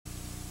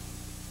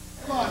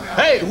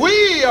Hey,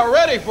 we are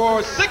ready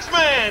for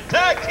six-man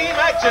tag team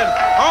action.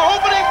 Our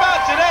opening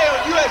bout today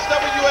on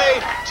USWA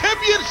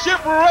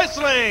Championship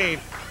Wrestling.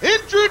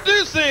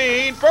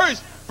 Introducing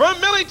first from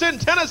Millington,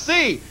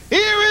 Tennessee,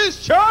 here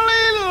is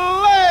Charlie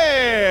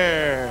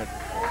Laird.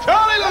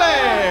 Charlie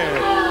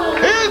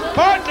Laird. His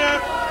partner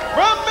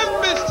from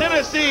Memphis,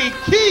 Tennessee,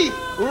 Keith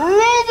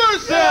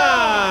Roberson.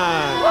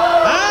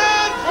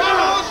 And from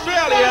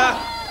Australia,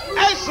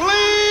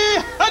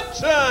 Ashley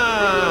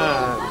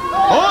Hudson.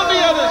 On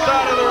the other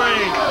side of the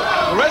ring,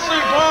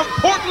 wrestling from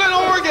Portland,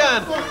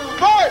 Oregon,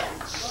 Bart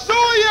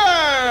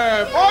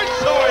Sawyer. Bart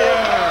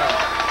Sawyer.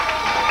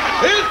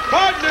 His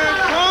partner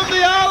from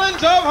the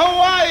islands of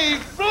Hawaii,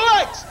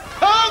 Flex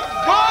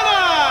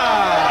Kavana.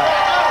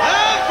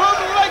 And from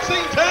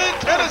Lexington,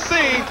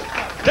 Tennessee,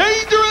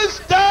 Dangerous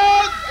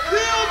Dog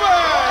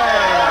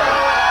Gilbert.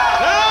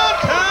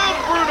 Downtown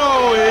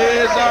Bruno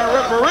is our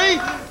referee.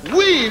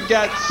 We've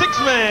got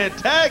six-man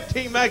tag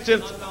team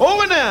action.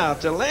 Over now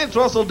to Lance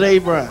Russell,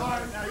 Dave Brown.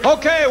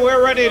 Okay,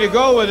 we're ready to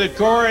go with it,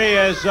 Corey,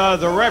 as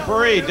the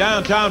referee,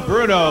 Downtown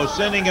Bruno,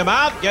 sending him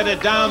out. Get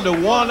it down to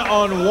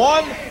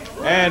one-on-one.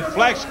 And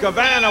Flex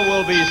Kavana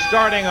will be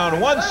starting on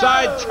one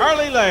side,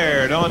 Charlie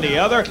Laird on the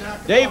other.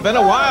 Dave, been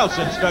a while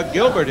since Doug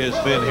Gilbert has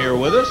been here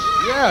with us.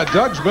 Yeah,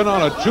 Doug's been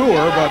on a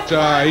tour,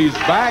 but he's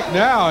back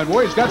now, and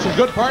boy, he's got some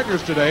good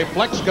partners today.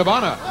 Flex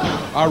Kavana,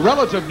 a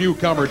relative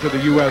newcomer to the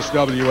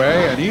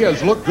USWA, and he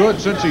has looked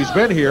good since he's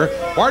been here.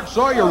 Bart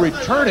Sawyer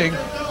returning.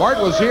 Bart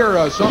was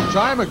here some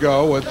time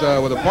ago with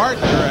a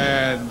partner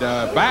and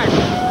back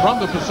from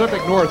the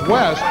Pacific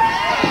Northwest.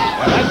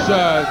 And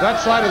that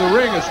side of the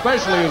ring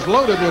especially is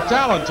loaded with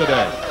talent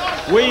today.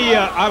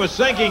 I was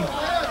thinking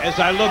as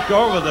I looked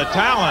over the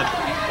talent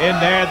in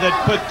there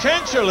that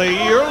potentially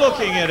you're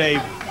looking at a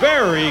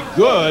very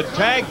good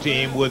tag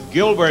team with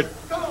Gilbert,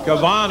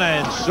 Kavana,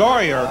 and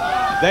Sawyer.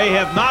 They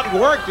have not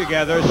worked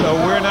together, so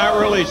we're not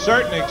really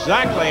certain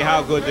exactly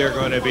how good they're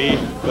going to be,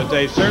 but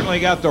they've certainly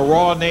got the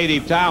raw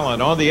native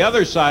talent. On the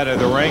other side of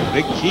the ring,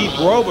 Big Keith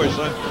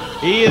Roberson.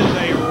 He is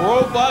a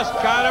robust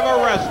kind of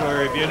a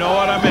wrestler, if you know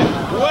what I mean.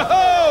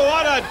 Whoa,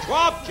 what a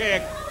drop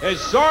kick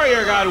as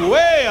Sawyer got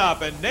way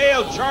up and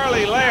nailed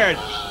Charlie Laird.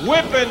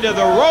 Whip into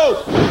the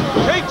rope.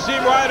 Takes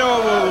him right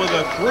over with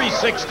a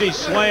 360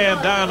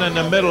 slam down in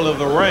the middle of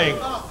the ring.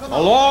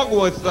 Along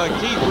with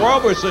Keith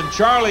Roberson,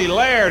 Charlie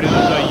Laird, who's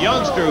a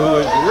youngster who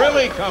is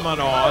really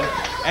coming on,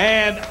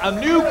 and a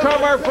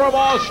newcomer from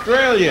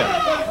Australia.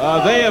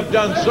 They have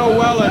done so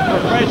well in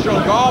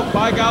professional golf.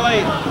 By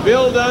golly,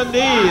 Bill Dundee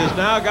has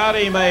now got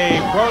him a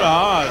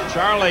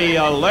Charlie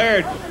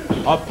Laird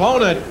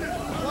opponent.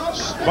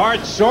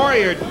 Bart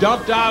Sawyer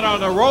dumped out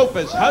on the rope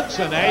as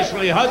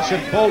Ashley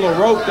Hudson pulled the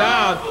rope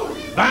down.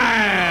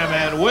 Bam!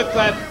 And with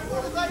that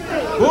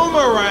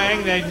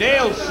boomerang, they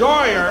nailed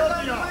Sawyer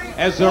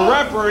as the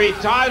referee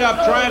tied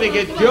up trying to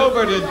get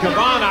Gilbert and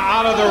Kavana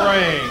out of the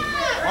ring.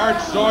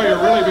 Bart Sawyer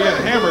really being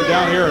hammered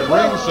down here at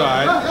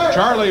ringside.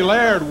 Charlie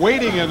Laird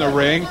waiting in the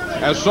ring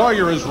as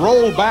Sawyer is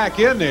rolled back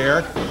in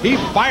there. He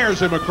fires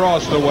him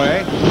across the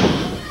way.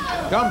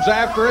 Comes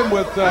after him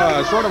with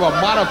sort of a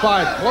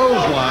modified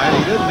clothesline.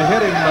 He didn't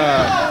hit him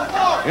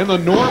in the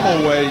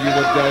normal way you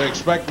would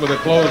expect with a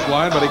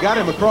clothesline, but he got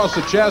him across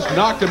the chest,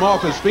 knocked him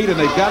off his feet, and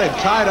they got him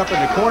tied up in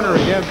the corner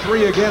again,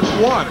 3 against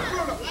 1.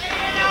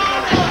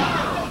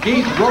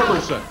 Keith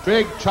Roberson,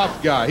 big,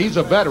 tough guy. He's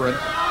a veteran.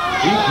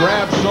 He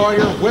grabs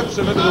Sawyer, whips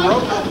him into the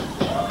ropes.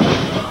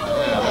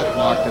 Yeah,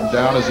 knocked him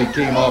down as he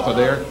came off of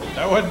there.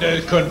 That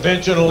wasn't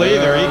conventional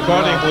either. He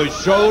caught him with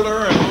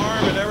shoulder and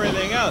arm and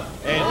everything else.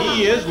 And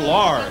he is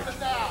large.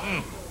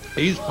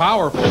 He's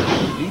powerful.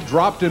 He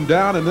dropped him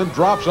down and then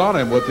drops on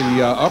him with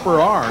the upper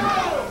arm.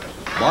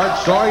 Bart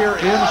Sawyer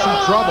in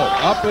some trouble.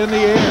 Up in the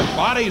air.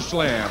 Body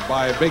slam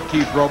by big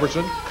Keith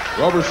Roberson.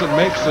 Roberson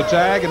makes the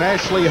tag, and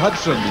Ashley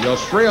Hudson, the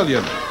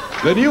Australian,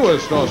 the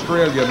newest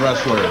Australian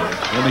wrestler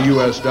in the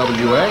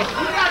USWA.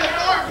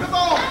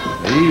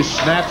 He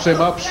snaps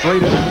him up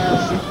straight in the air,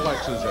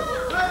 suplexes him.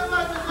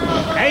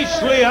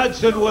 Ashley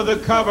Hudson with a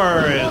cover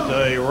as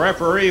the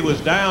referee was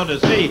down to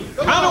see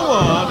count of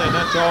 1, and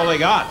that's all they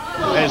got.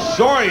 As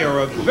Sawyer,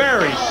 a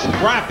very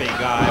scrappy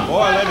guy.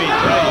 Boy, let me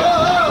tell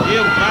you,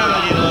 he'll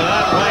battle you to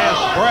that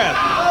last breath.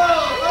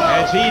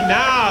 As he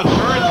now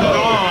turns it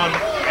on,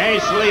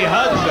 Ashley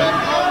Hudson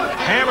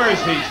hammers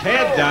his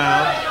head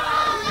down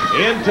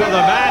into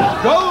the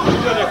mat, goes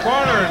to the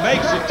corner and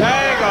makes a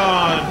tag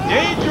on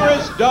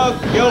Dangerous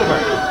Doug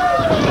Gilbert.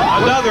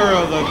 Another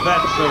of the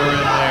vets that are in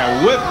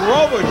there with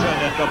Roberson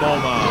at the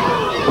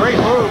moment. Great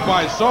move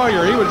by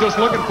Sawyer. He was just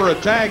looking for a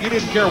tag. He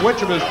didn't care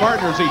which of his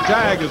partners he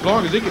tagged as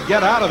long as he could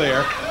get out of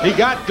there. He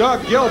got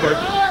Doug Gilbert.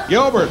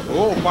 Gilbert,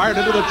 fired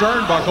into the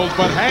turnbuckles,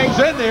 but hangs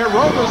in there.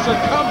 Roberson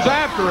comes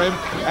after him,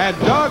 and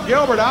Doug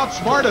Gilbert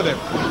outsmarted him.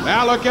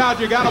 Now look out,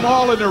 you got them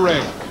all in the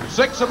ring.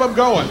 6 of them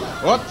going.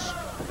 Whoops.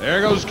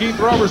 There goes Keith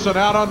Roberson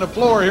out on the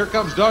floor. Here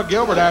comes Doug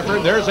Gilbert after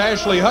him. There's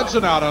Ashley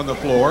Hudson out on the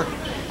floor.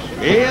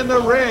 In the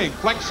ring,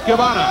 Flex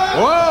Kavana.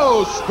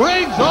 Whoa,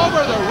 springs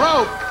over the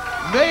rope.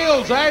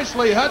 nails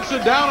Ashley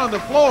Hudson down on the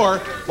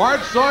floor.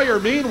 Bart Sawyer,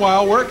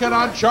 meanwhile, working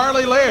on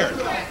Charlie Laird.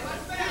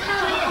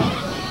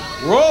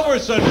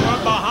 Roberson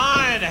from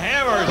behind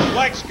hammers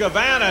Flex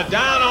Kavana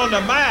down on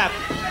the mat.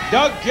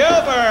 Doug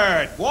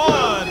Gilbert,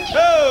 1, 2,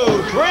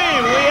 3,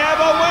 we have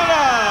a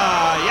winner!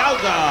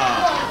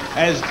 Yowza!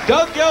 As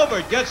Doug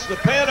Gilbert gets the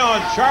pin on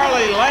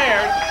Charlie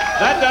Laird,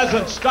 that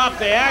doesn't stop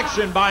the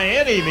action by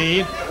any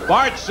means.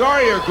 Bart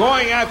Sawyer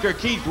going after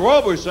Keith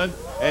Roberson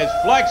as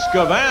Flex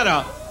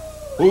Kavana,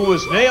 who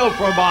was nailed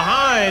from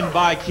behind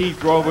by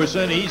Keith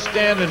Roberson, he's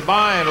standing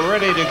by and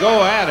ready to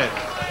go at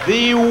it.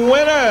 The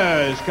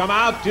winners come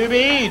out to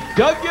be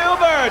Doug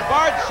Gilbert,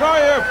 Bart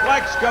Sawyer,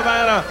 Flex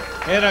Kavana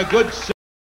in a good